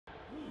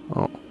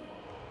Oh.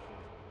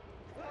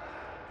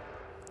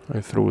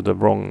 I threw the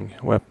wrong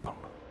weapon.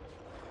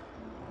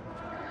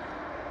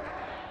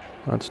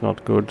 That's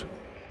not good.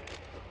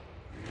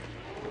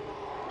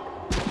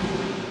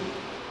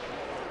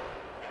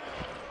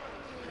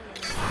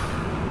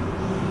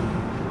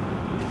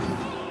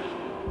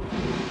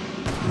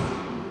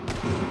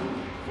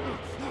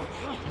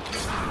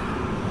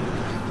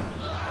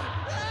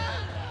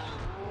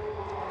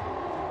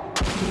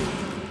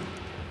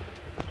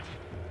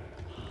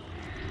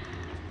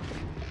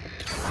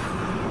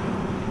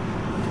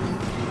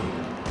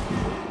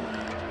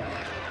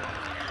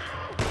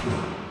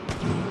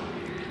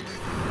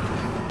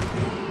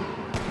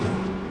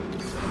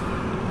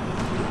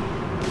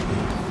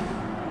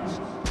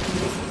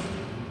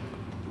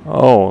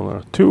 Oh, there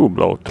are 2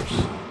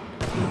 bloaters.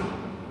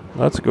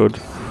 That's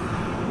good.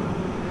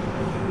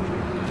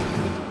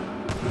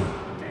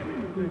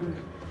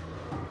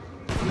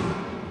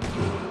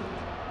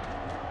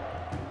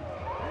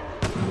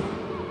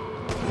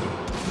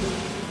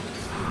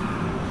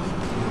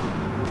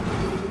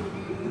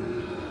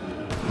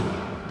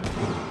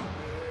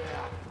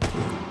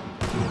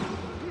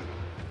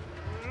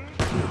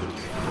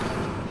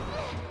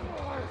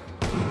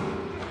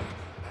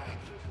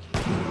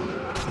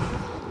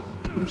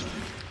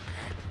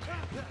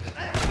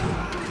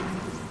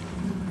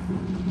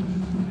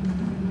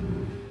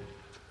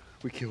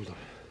 We killed him.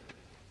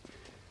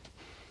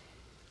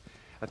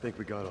 I think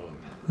we got all of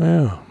them.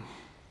 Yeah.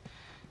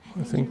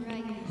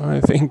 I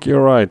think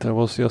you're right. I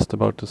was just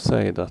about to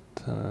say that.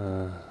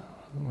 Yeah.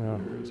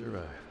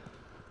 Survive.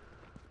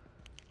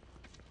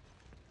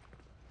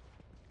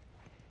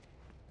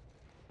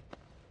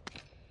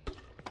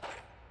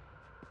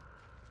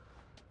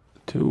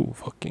 Two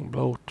fucking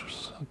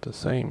bloaters at the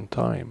same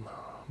time,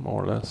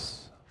 more or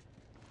less.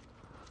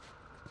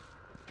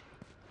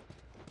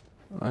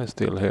 I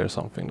still hear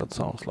something that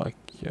sounds like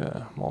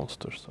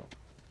monsters. So.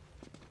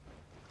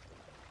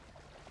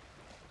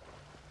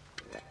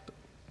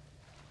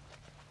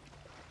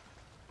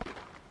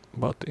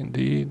 But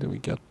indeed, we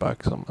get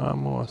back some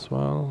ammo as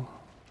well.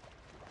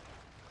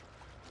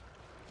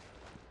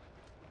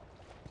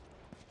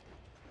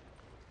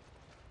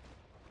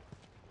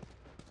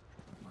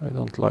 I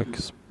don't like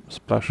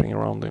splashing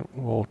around in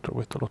water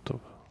with a lot of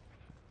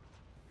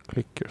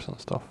clickers and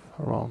stuff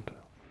around.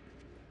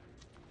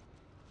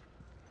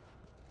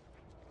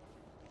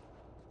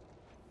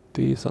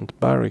 Decent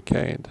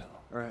barricade.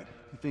 Alright,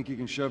 you think you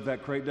can shove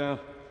that crate down?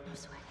 No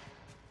sweat.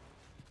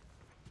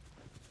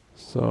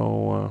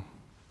 So,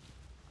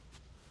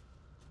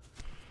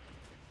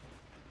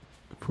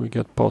 if we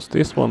get past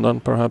this one,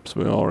 then perhaps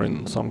we are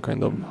in some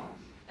kind of...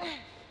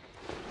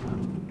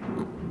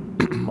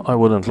 I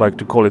wouldn't like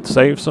to call it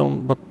safe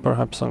zone, but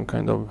perhaps some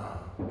kind of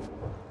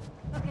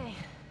Okay.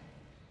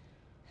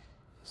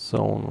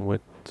 zone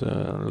with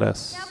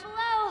less... Down below.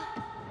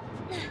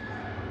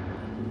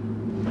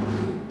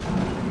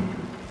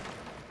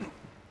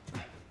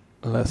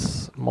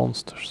 less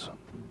monsters,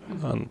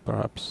 and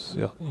perhaps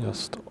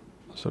just,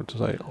 so to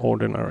say,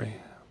 ordinary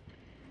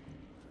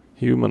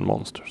human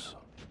monsters.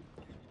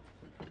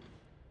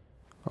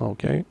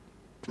 Okay.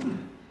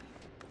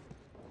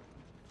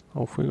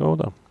 Off we go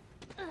then.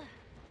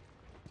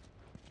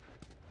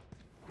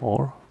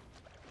 Or...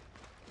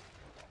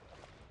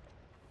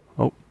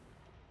 oh.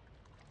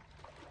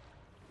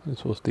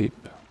 This was deep.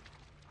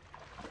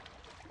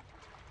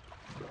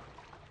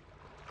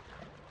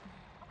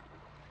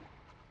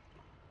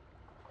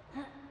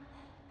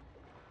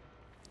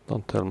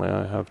 Don't tell me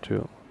I have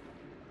to...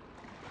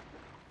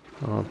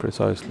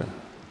 precisely.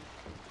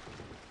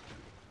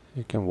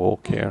 You can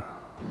walk here.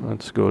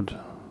 That's good.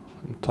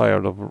 I'm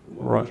tired of The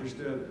water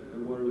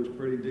looks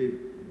pretty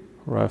deep.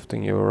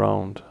 rafting you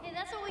around. Hey,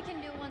 that's what we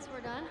can do once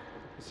we're done.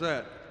 What's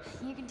that?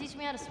 You can teach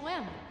me how to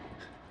swim.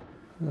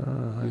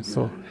 I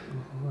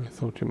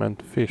thought you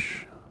meant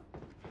fish.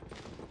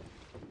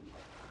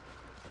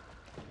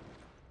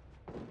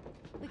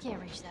 We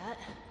can't reach that.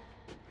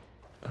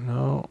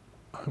 No,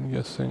 I'm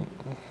guessing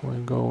we're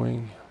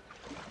going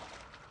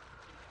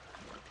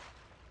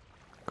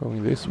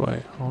this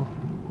way, huh?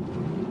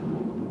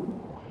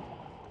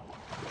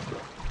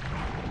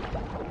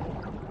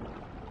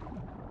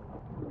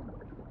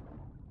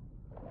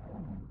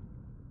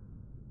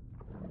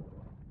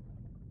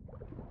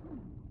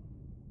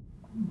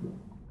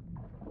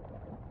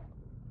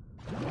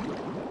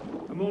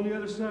 I'm on the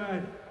other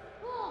side.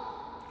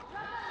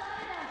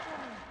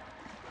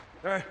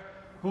 Alright,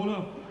 hold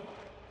on.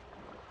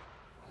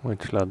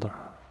 Which ladder?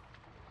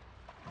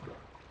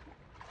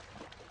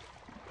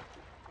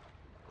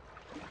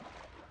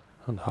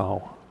 And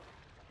how?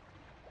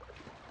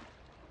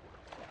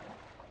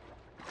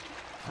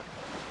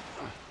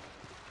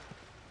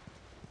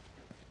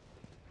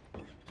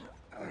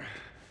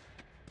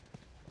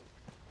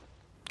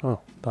 Oh,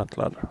 that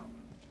ladder.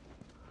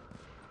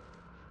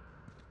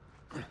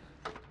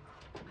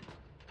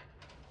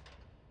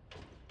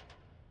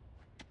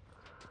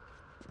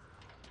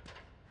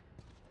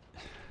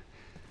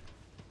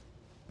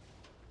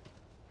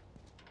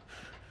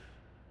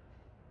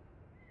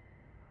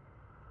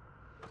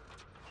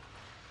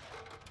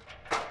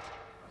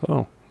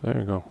 So, there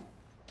you go.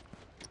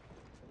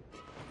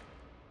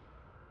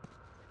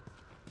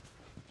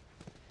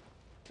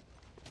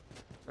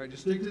 All right,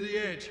 just stick to the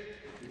edge.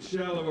 It's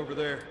shallow over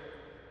there.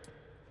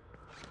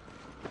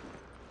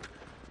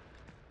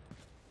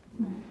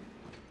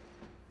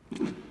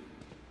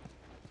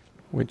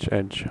 Which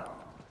edge?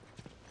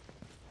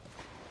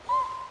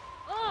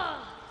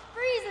 Ugh,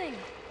 freezing.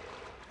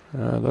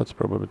 That's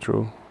probably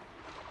true.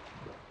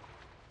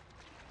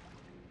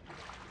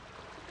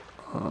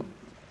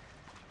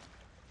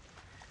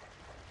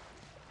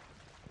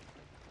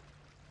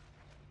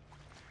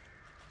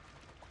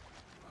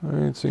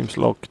 It seems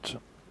locked.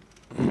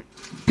 And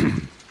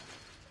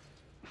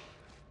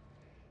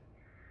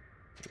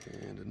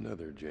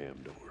another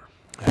jam door.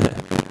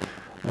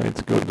 And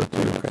it's good that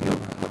you kind of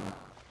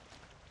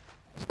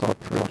start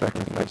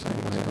rejecting things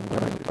and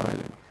try to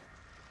hide.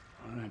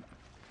 All right.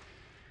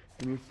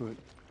 Give me your foot.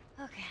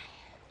 Okay.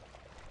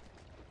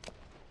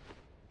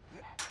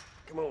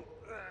 Come on.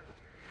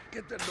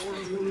 Get that door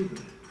open.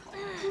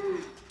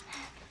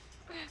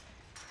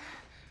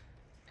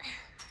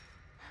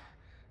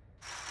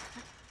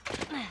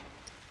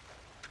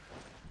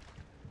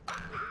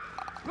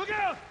 Look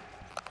out!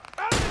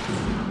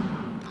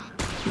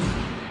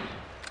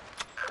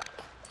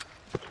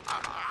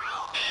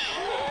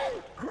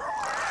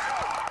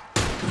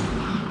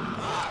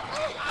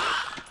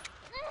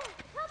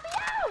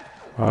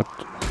 What?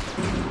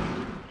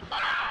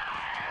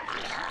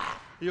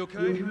 You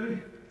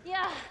okay?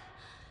 Yeah.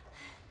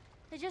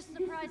 They just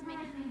surprised me.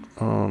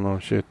 Oh no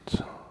shit.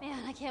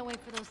 Man, I can't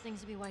wait for those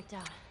things to be wiped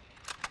out.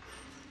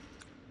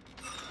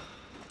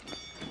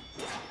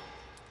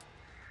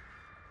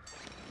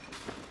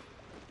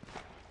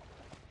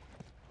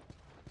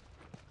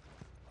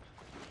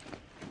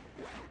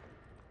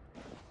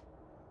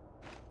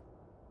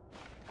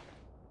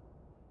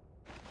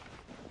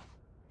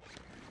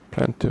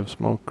 Plenty of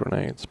smoke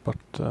grenades, but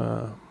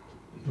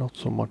not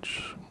so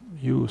much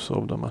use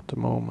of them at the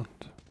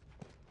moment.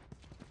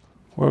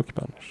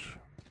 Workbench.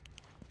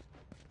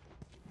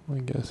 My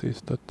guess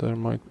is that there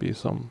might be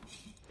some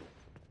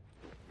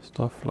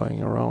stuff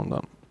lying around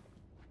them.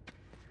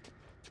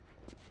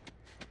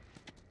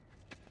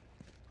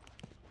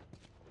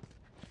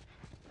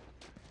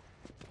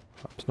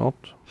 Perhaps not.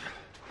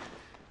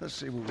 Let's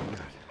see what we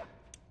got.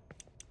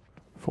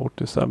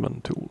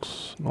 47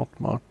 tools, not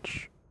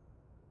much.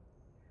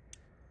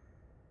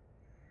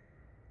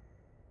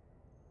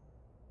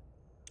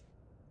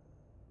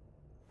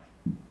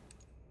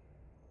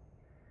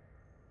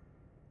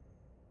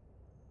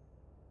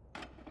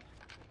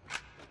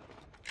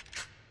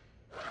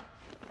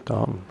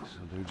 Done.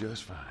 This'll do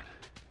just fine.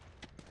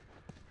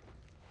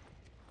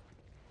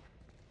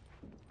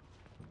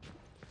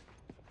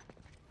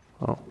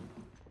 Oh.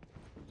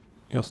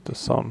 Just the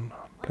sun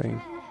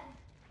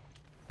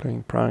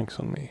playing pranks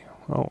on me.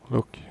 Oh,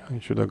 look, I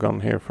should have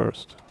gone here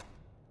first.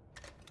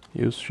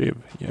 Use shiv,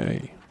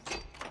 yay.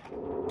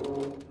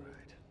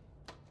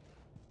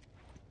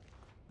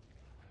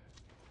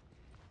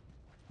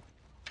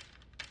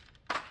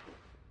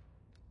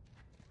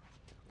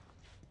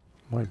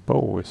 My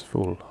bow is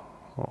full.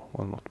 Oh,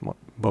 well, not my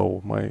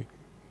bow, my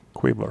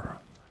quiver.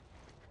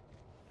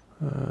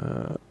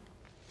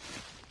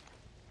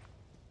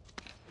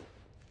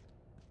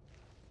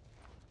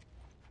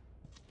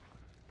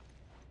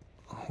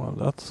 Well,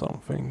 that's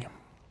something.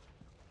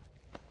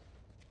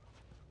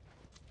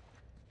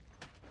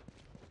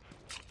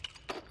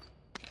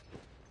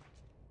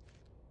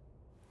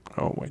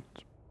 Oh, wait.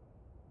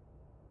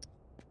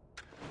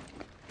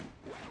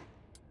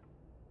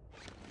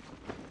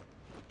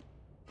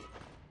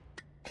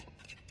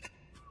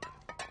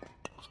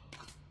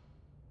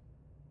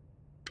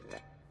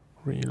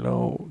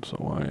 Reload,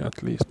 so I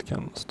at least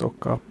can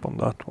stock up on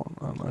that one,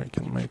 and I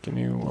can make a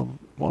new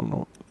one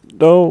of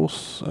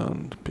those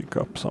and pick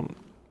up some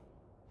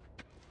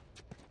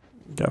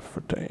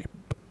gaffer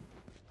tape.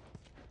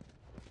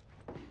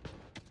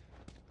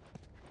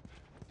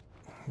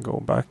 Go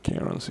back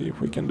here and see if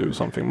we can do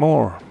something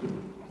more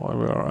while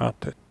we are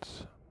at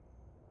it.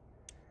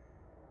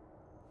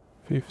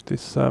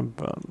 57.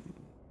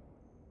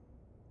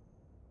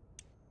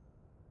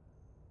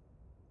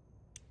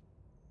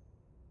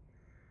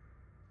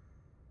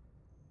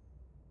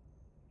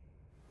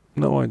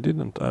 No, I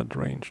didn't add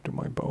range to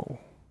my bow.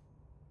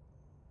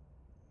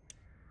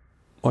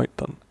 Wait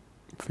then,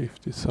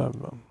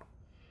 57.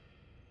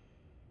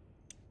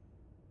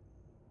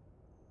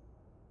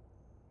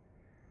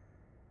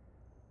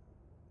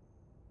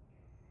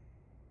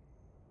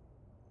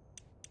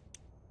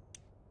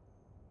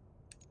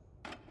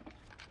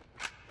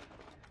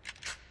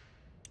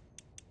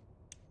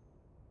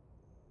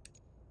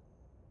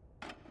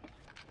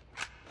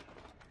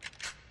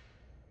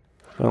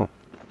 Oh,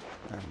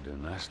 That'll do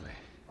nicely.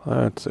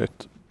 that's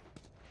it.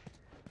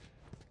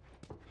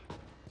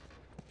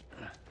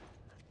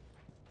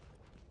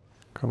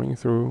 Coming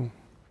through.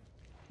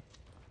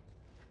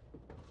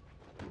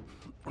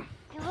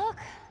 Hey, look.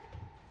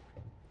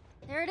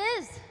 There it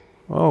is.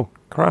 Oh,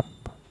 crap.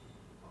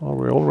 Are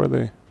we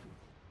already?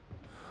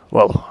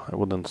 Well, I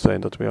wouldn't say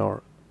that we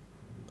are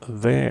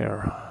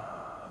there.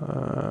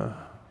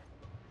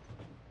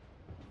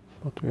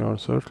 But we are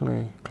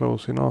certainly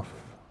close enough.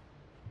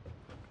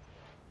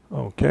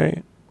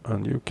 Okay,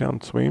 and you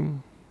can't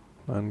swim.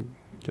 And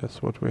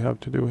guess what we have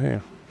to do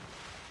here?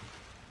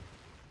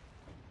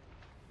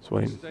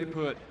 Swim. Stay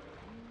put.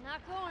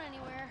 Not going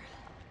anywhere.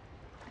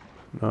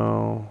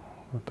 No,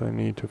 but I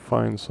need to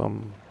find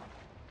some...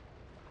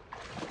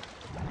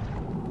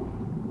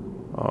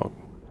 Oh.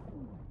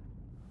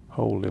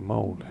 Holy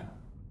moly.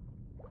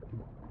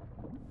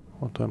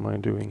 What am I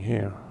doing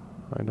here?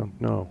 I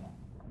don't know.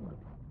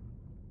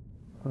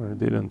 I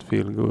didn't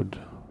feel good.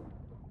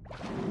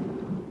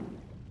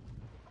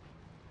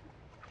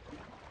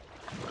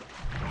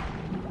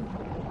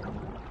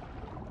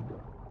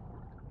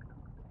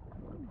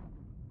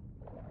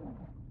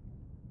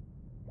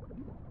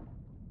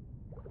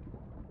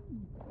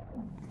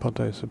 But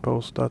I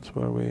suppose that's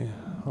where we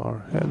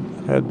are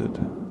headed.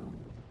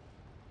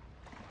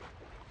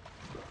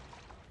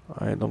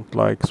 I don't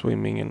like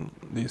swimming in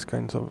these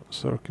kinds of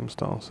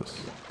circumstances.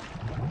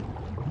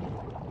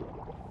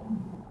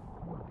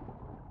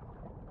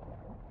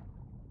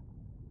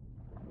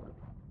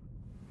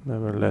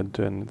 Never led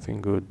to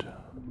anything good.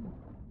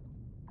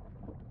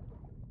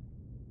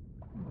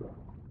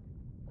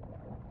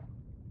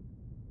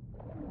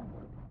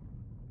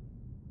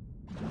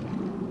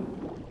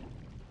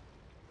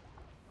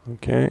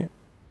 Okay.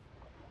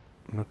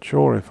 Not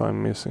sure if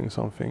I'm missing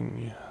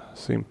something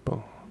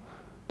simple.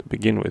 To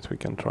begin with, we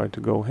can try to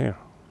go here.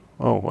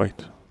 Oh,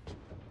 wait.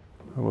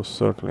 I was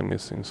certainly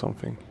missing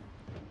something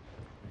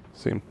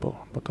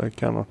simple, but I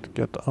cannot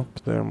get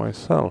up there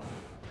myself.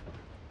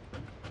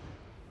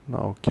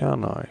 Now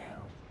can I?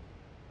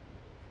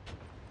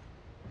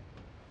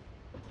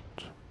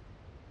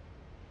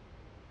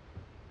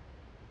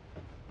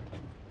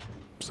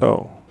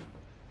 So.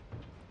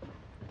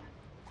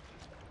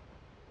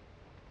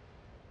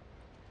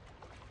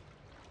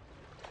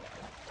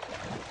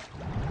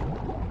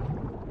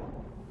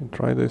 We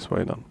try this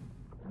way then.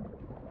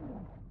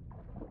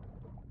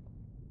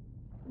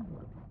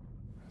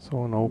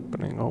 So an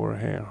opening over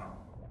here.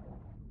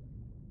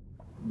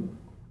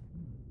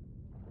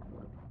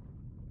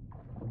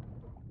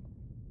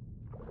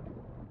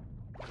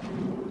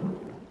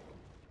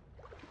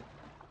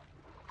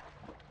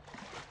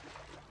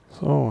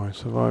 So I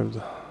survived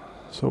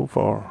so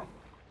far.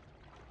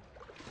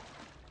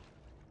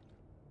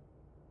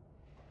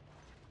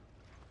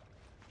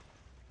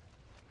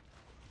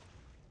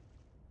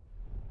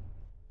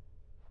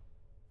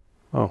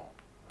 Oh,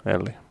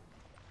 Ellie.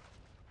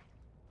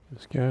 You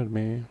scared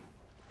me.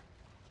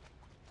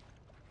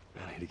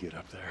 I need to get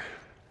up there.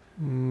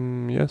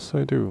 Yes,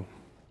 I do.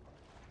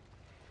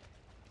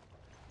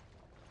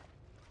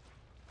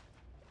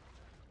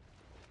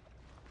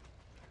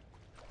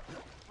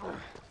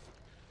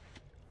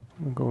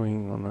 I'm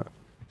going on a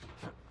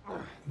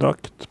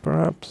duct,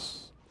 perhaps.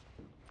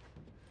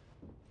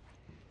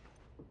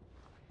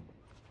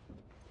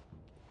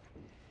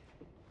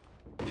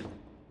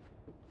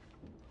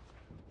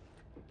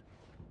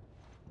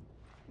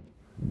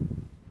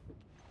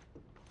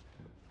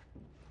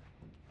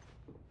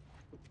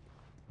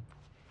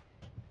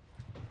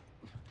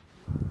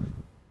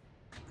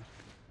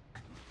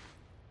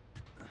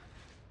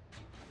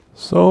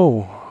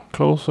 So,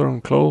 closer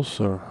and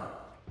closer.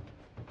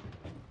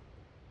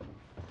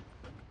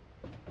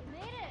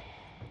 Made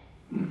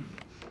it.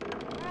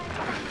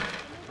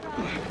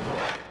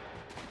 Alright,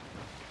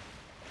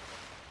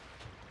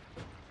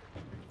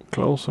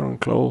 Closer and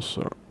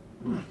closer.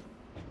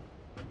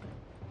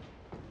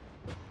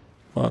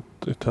 But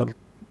it had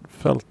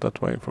felt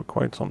that way for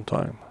quite some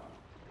time.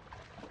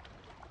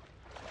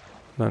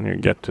 Then you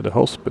get to the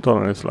hospital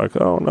and it's like,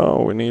 oh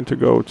no, we need to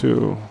go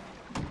to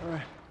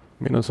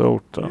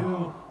Minnesota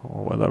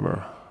or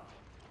whatever.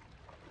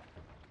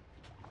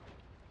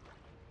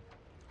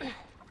 Be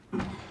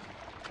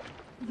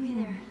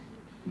there.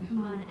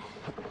 Come on.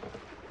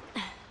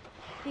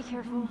 Be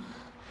careful.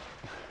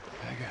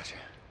 I got you.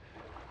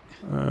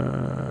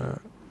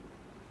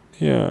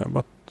 Yeah,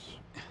 but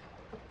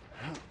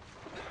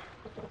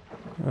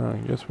I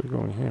guess we're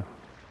going here.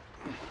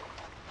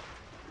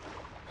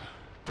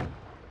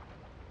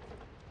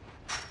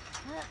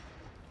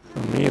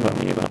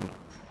 Milan.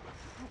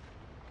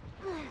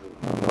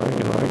 How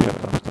do I get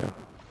up there?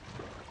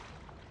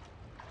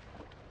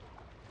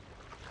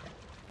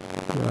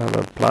 Do you have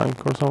a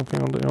plank or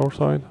something on your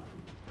side?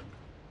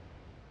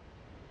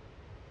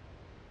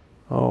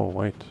 Oh,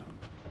 wait.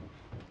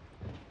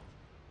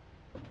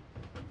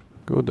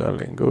 Good,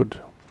 Ellie, good.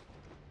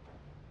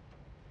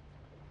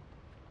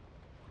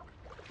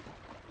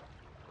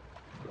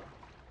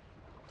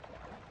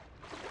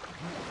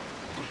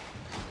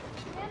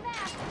 Stand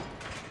back.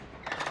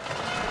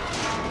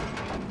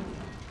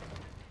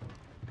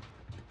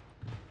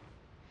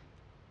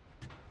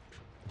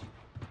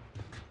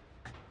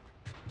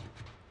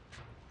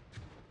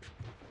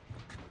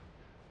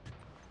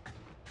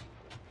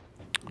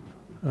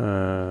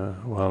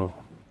 Well,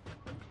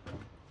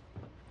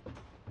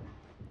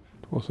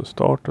 it was a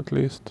start at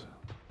least.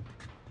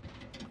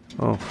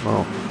 Oh,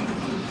 no.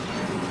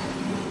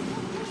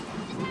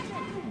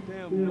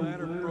 damn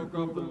ladder broke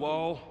off the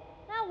wall.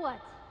 Now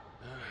what?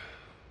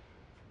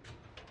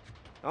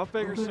 I'll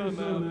figure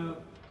something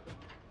out.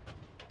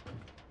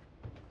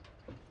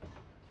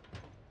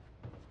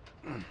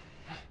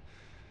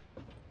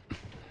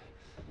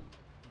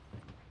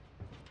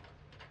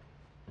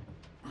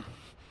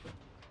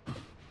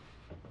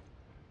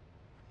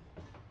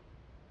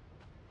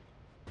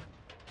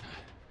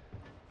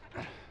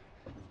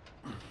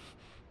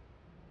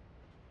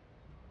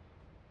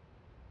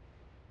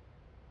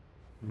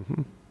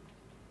 Mm-hmm.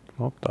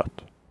 Not that.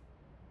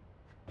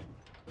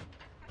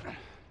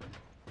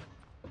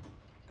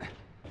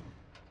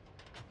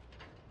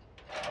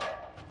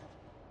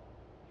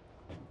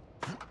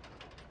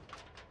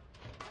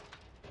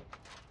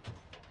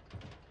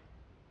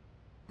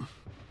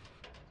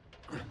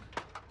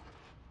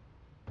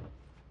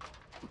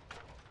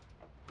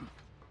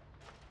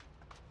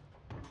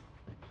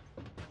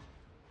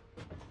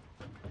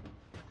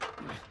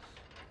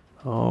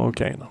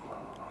 Okay, now.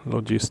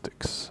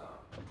 Logistics.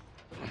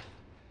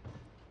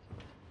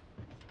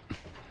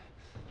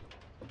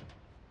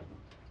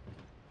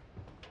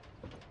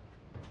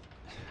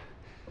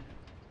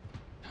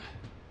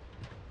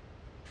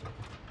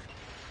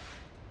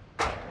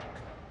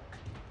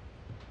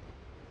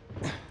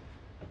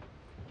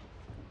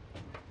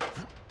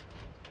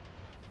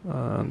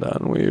 And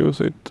then we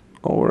use it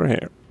over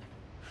here.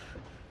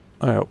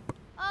 I hope.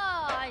 Oh,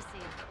 I see.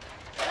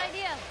 Good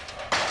idea.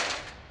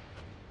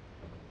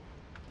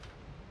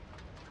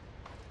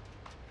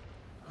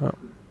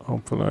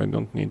 Hopefully I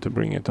don't need to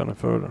bring it any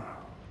further.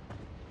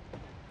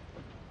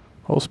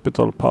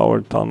 Hospital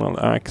powered tunnel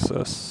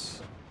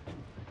access.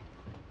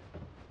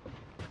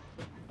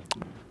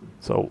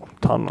 So,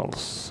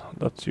 tunnels.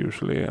 That's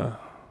usually a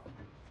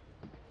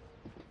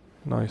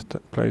nice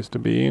place to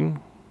be in.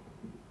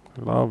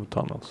 I love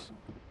tunnels.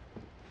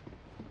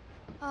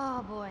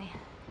 Oh boy.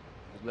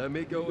 Let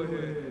me go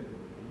ahead.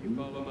 You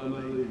follow my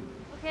lead.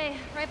 Okay,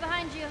 right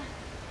behind you.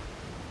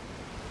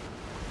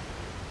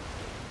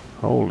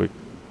 Holy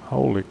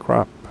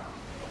crap.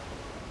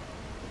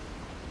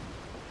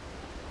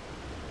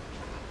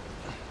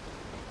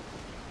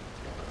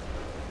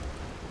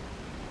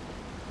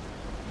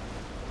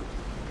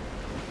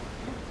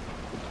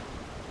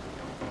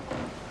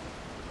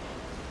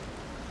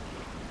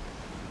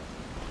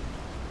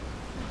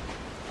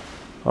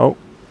 Oh.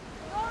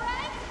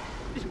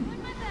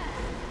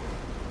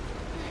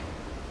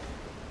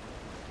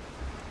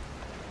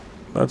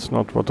 That's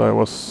not what I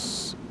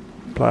was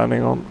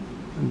planning on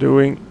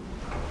doing.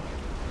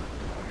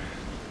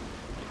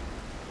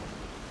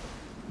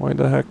 Why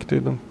the heck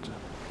didn't?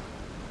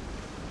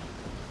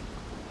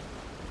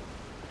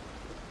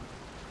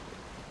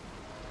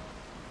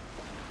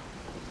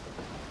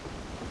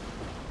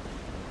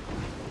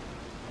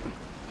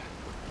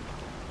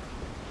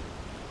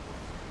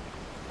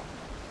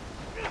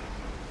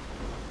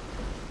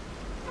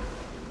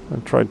 I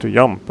tried to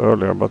jump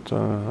earlier, but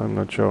I'm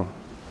not sure.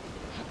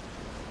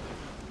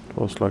 It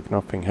was like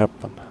nothing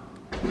happened.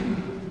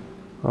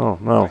 Oh,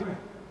 no.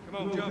 Come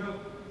on, jump.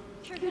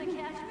 Sure gonna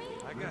catch me?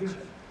 I got you.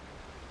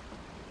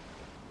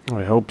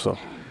 I hope so.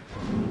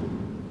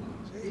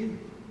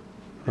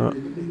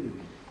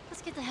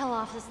 Let's get the hell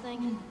off this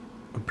thing.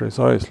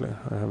 Precisely.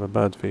 I have a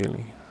bad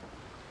feeling.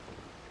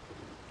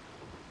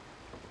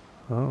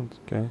 Oh,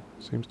 okay.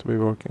 Seems to be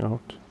working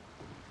out.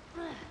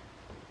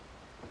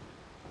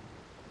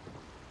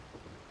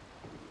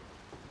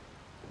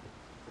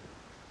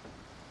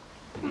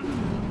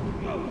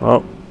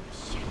 Oh.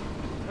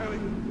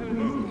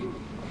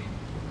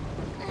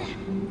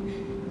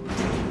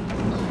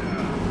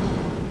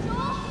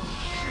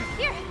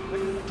 Here!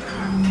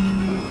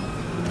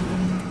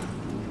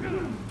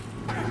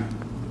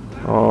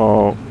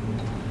 Oh.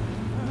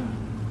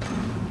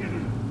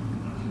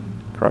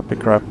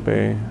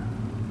 Crappy.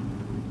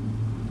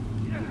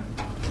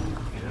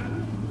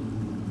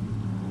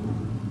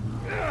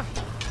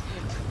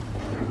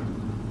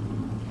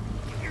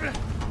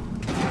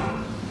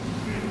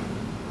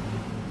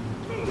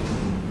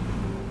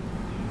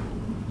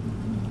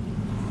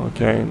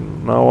 Okay,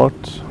 now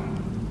what?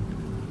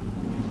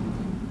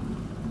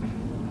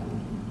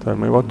 Tell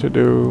me what to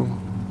do.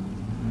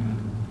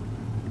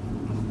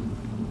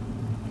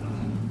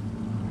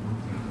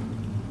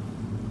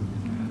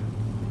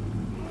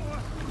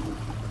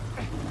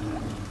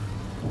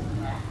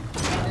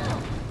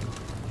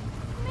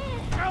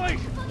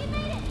 Fucking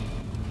made it!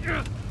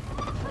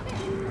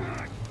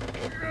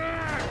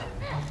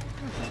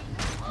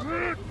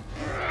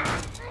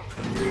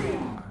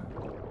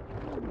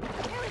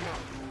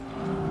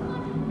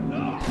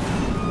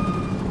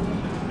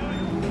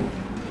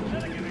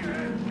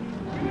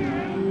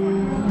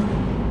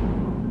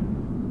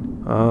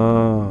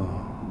 Oh.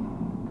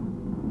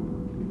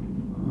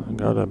 I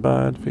got a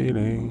bad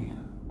feeling.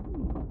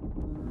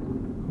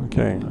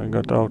 Okay, I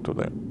got out of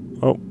there.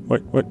 Oh,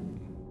 wait.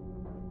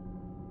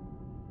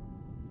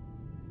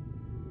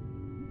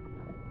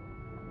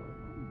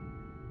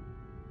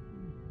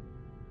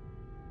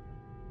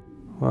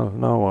 Well,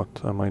 now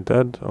what? Am I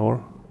dead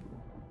or?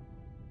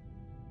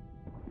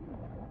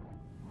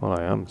 Well,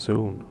 I am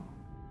soon.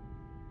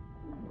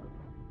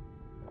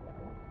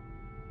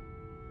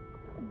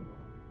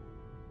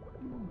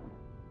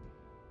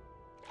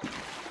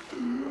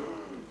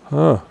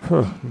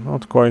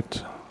 Not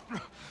quite.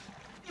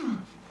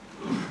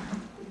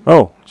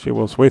 Oh, she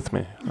was with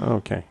me.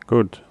 Okay,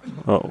 good.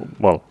 Oh,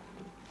 well.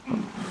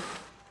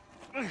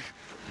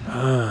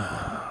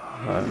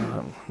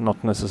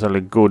 Not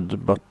necessarily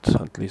good, but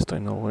at least I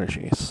know where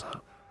she is.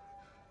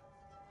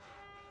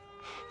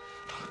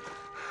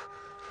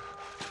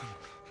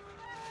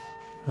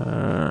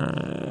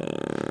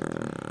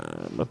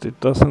 But it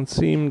doesn't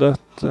seem that...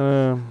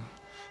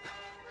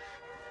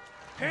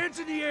 Hands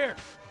in the air!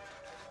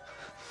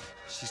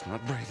 She's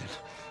not breathing.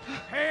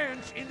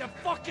 Hands in the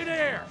fucking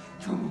air!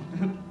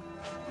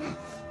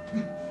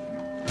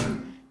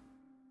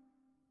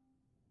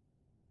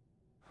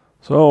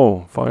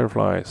 So,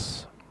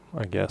 fireflies,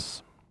 I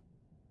guess.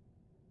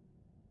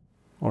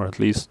 Or at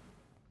least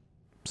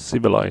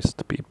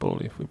civilized people,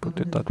 if we put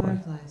it that way.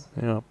 Fireflies.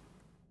 Yeah.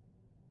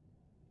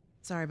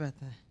 Sorry about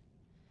that.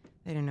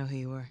 They didn't know who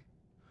you were.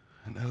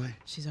 And Ellie?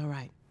 She's all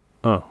right.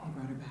 Oh, I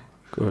brought her back.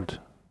 good. You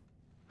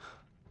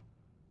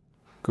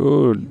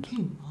Good.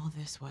 came all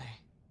this way.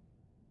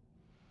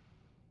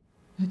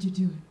 How'd you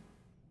do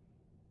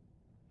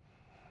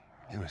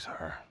it? It was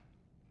her.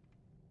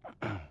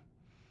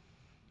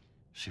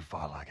 She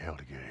fought like hell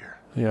to get here.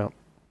 Yeah.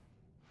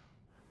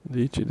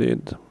 Indeed she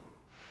did.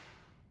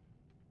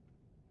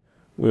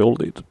 We all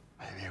did.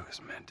 Maybe it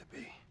was meant to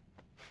be.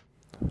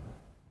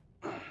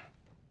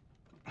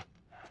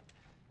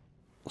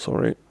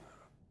 Sorry.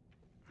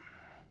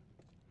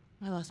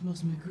 I lost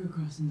most of my crew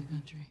crossing the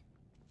country.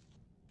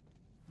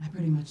 I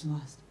pretty much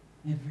lost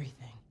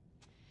everything.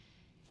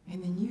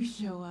 And then you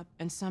show up,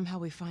 and somehow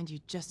we find you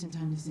just in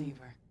time to save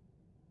her.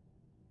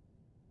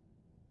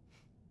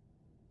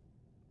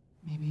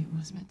 Maybe it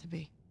was meant to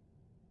be.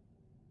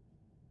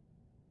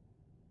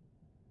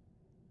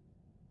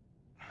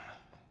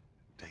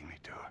 Take me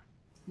to her.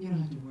 You don't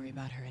have to worry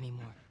about her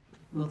anymore.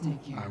 We'll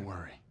take care I of her.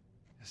 worry.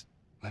 Just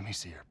let me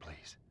see her,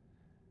 please.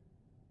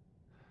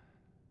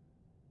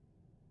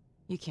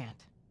 You can't.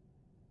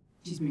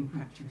 She's being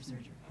prepped for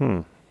surgery.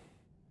 Hmm.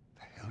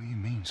 The hell do you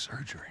mean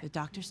surgery? The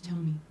doctors tell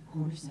me the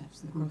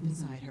cordyceps, the growth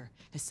inside her,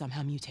 has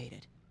somehow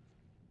mutated.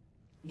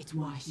 It's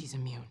why she's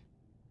immune.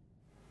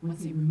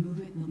 Once they remove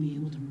it, they'll be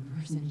able to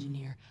reverse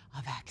engineer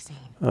a vaccine.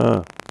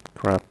 Ah,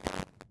 crap.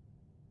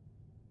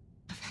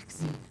 A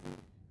vaccine?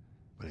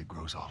 But it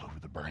grows all over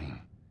the brain.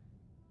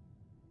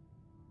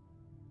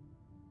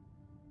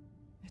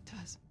 It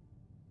does.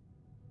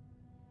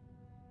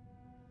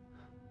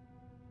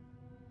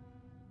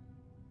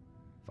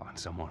 Find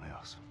someone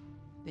else.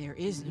 There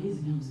is no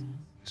one else.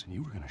 Listen,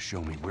 you were gonna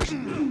show me where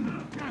she...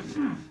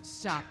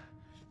 Stop.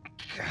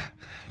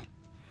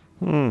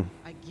 Hmm.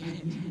 I get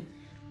it.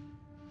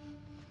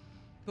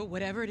 But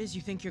whatever it is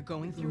you think you're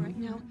going through right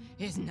now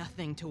is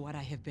nothing to what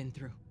I have been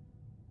through.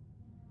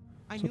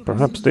 I So knew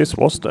perhaps this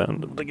was the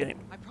end of the game.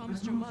 I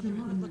promised your mother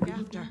I would look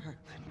after her.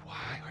 Then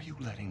why are you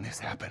letting this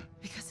happen?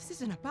 Because this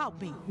isn't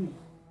about me,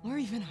 or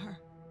even her.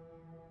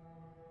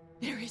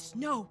 There is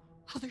no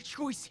other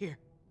choice here.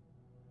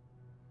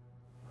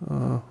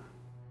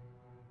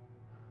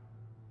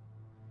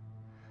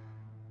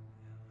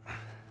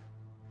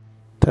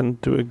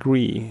 Tend to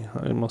agree,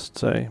 I must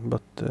say,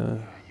 but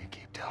You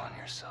keep telling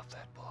yourself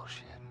that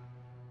bullshit.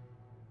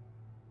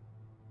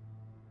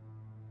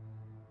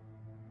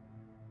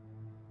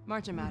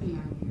 March him out of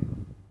here.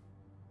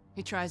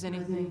 He tries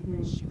anything,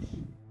 shoot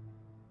him.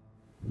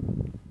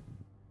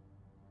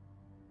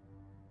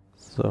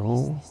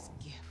 so This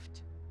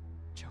gift,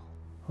 Joel.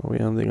 are we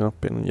ending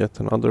up in yet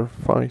another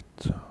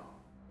fight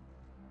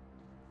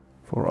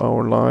for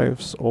our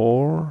lives,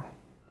 or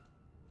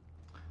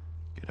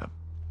Get up.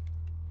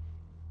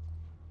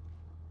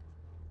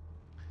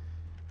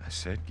 I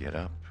said get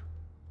up.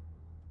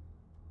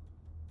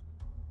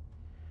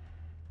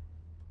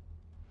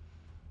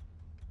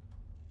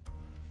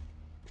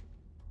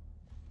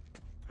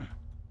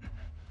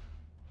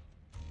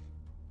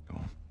 Come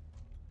on.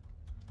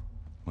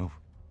 Move.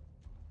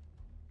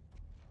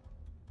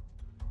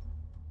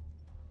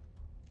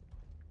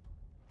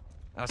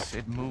 I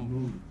said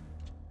move.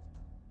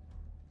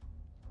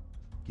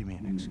 Give me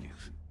an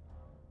excuse.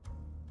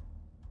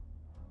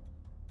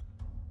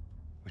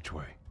 Which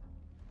way?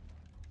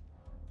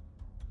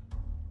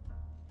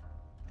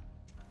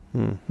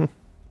 Mhm. What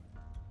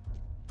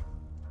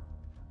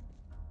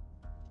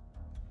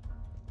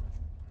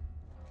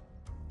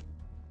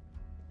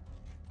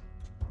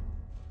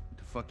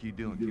the fuck you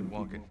doing? Keep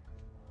walking.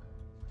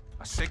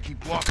 I said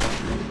keep walking.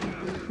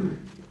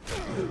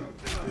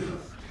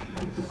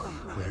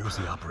 Where was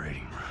the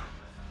operating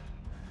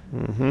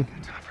room? Mhm.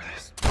 Time for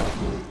this.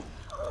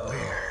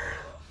 Where?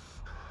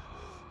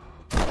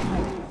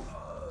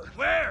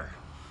 Where?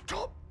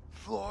 Top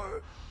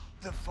floor,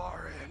 the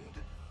far end.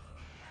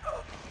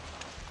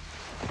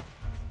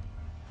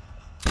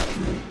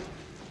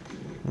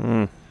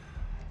 Mm.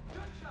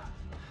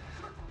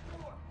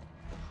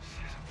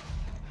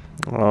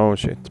 Oh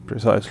shit,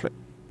 precisely.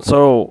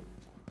 So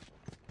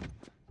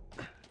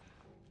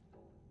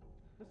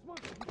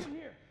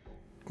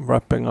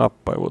wrapping up,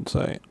 I would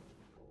say.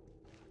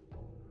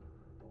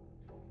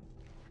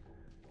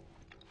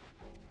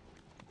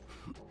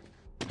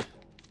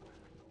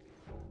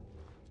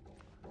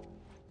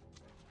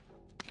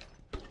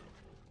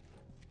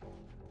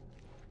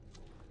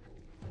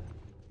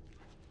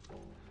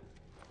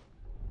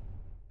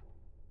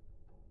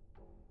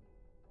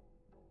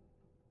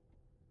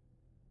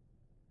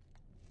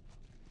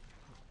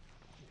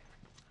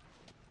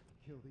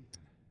 Killed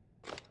Ethan.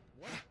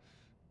 What?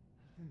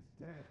 Ethan's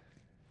dead.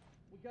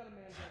 We got a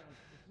man down.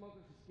 The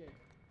smokers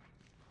escaped.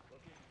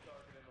 Locate the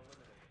target and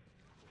eliminate it.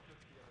 We'll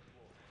search the other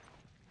floor.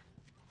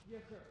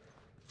 Yes, sir.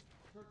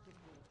 Search the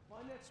floor.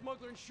 Find that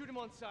smuggler and shoot him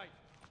on sight.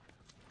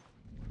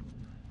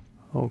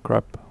 Oh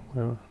crap,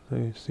 well,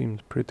 they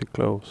seemed pretty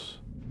close.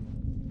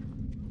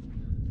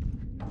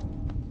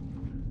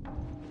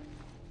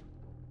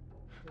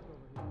 Take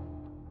over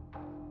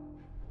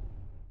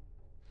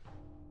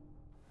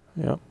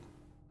here. Yeah.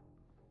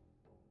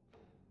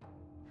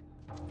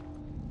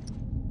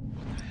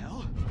 What the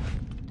hell?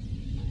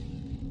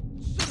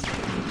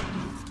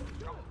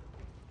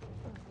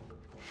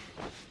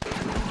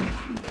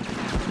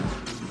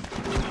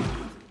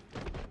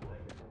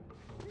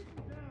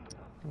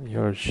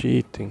 You're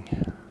cheating.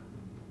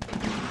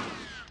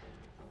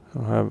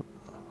 You have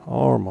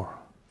armor.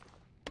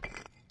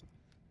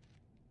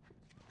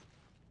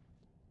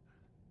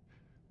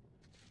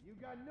 You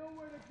got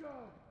nowhere to go.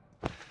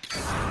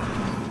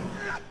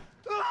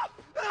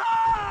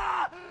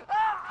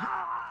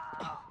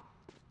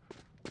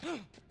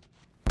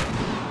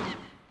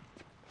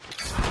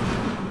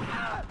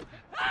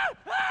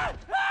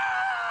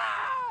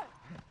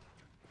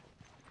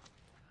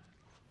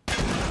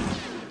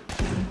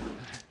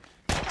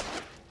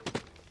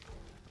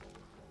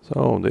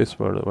 So this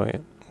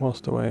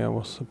was the way I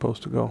was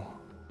supposed to go.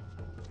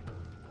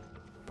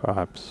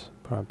 Perhaps,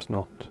 perhaps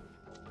not.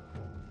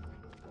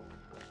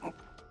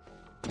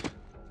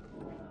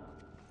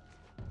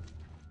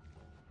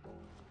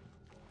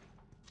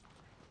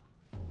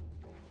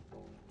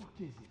 What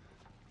is it?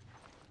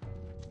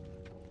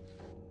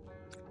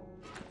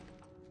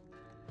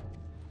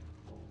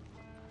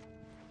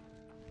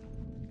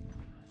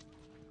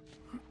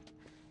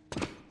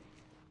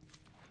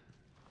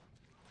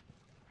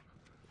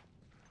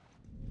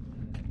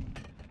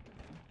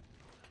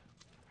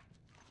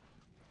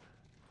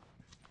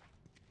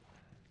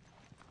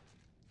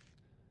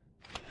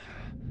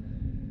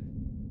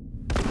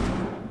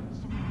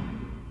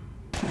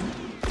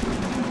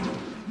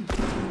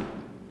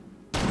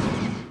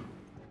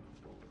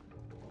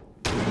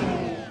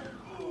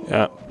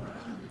 Yeah,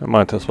 I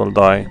might as well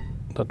die.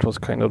 That was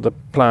kind of the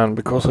plan,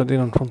 because I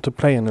didn't want to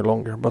play any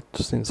longer, but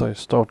since I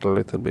start a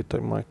little bit I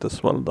might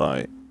as well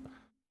die.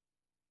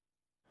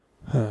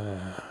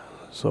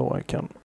 So I can